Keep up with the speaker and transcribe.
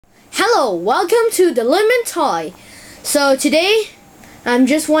Hello, welcome to TheLipmannToy. So today, I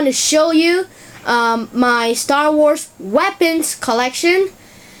just want to show you my Star Wars weapons collection.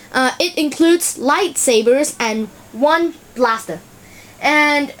 It includes lightsabers and one blaster.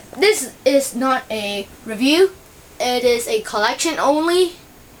 And this is not a review, it is a collection only.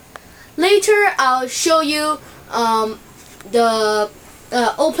 Later, I'll show you the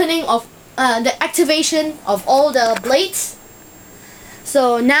opening of the activation of all the blades.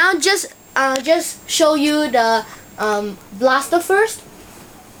 So now just show you the blaster first.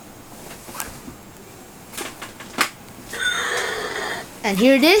 And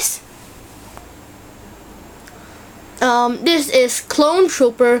here it is. This is Clone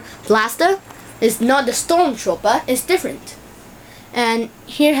Trooper blaster. It's not the Stormtrooper, it's different. And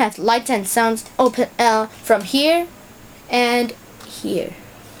here has lights and sounds open from here and here.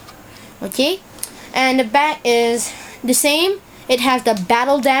 Okay? And the back is the same. It has the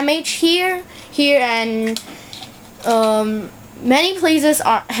battle damage here, and many places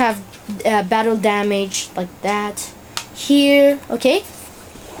have battle damage like that here. Okay.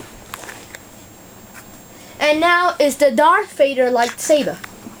 And now is the Darth Vader lightsaber.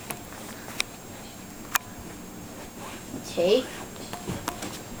 Okay.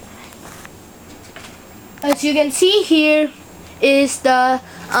 As you can see here is the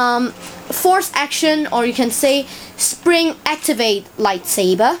force action, or you can say spring activate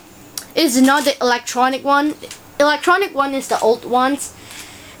lightsaber. It's not the electronic one. Electronic one is the old ones.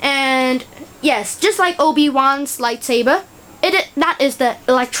 And yes, just like Obi-Wan's lightsaber, that is the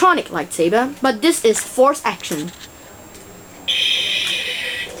electronic lightsaber, but this is force action.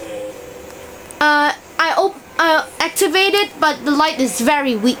 I activate it, but the light is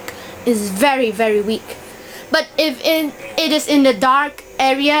very weak. It's very weak. But if it is in the dark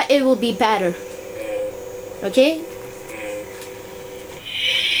area, it will be better. Okay?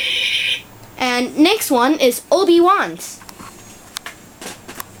 And next one is Obi-Wan's.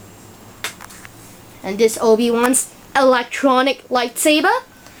 And this Obi-Wan's electronic lightsaber.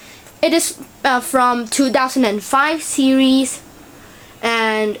 It is from 2005 series.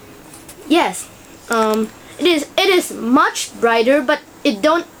 And yes, it is much brighter, but it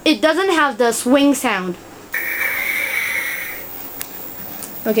doesn't have the swing sound.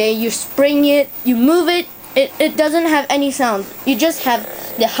 Okay, you spring it, you move it, it doesn't have any sound. You just have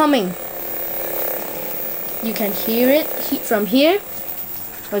the humming. You can hear it from here.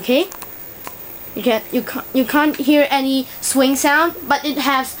 Okay? You can't hear any swing sound, but it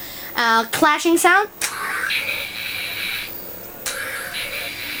has clashing sound.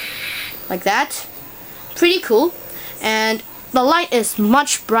 Like that. Pretty cool. And the light is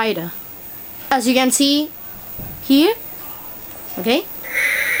much brighter, as you can see here. Okay?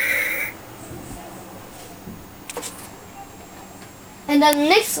 And the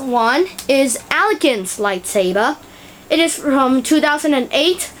next one is Anakin's lightsaber. It is from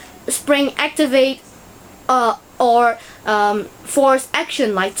 2008 spring activate or force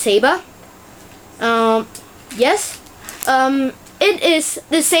action lightsaber. Yes, it is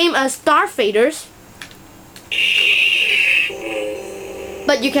the same as Darth Vader's,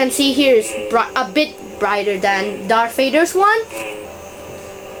 but you can see here is a bit brighter than Darth Vader's one,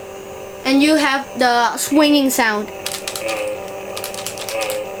 and you have the swinging sound.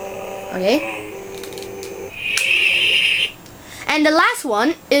 Okay. And the last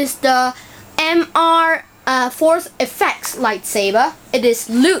one is the MR Force Effects lightsaber. It is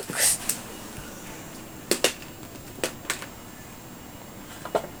Luke's.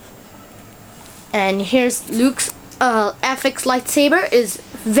 And here's Luke's FX lightsaber. Is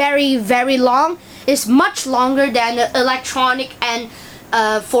very long. It's much longer than the electronic and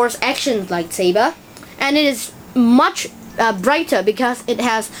force action lightsaber, and it is much brighter because it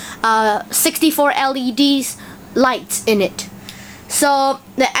has 64 LEDs lights in it. So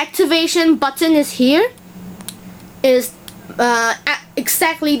the activation button is here. Is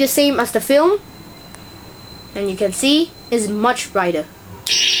exactly the same as the film, and you can see is much brighter.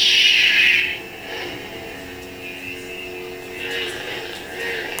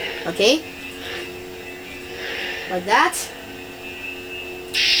 Okay, like that.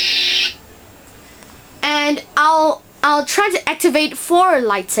 And I'll try to activate 4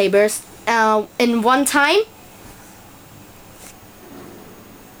 lightsabers in one time.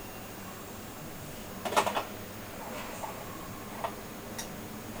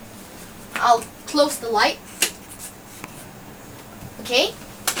 I'll close the light. Okay.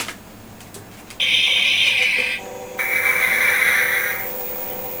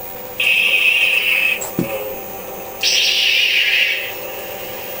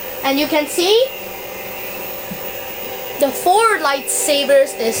 And you can see the 4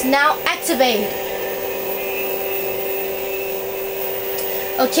 lightsabers is now activated.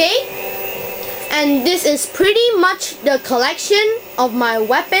 Okay, and this is pretty much the collection of my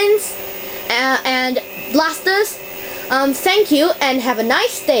weapons and blasters. Thank you and have a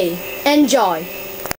nice day. Enjoy.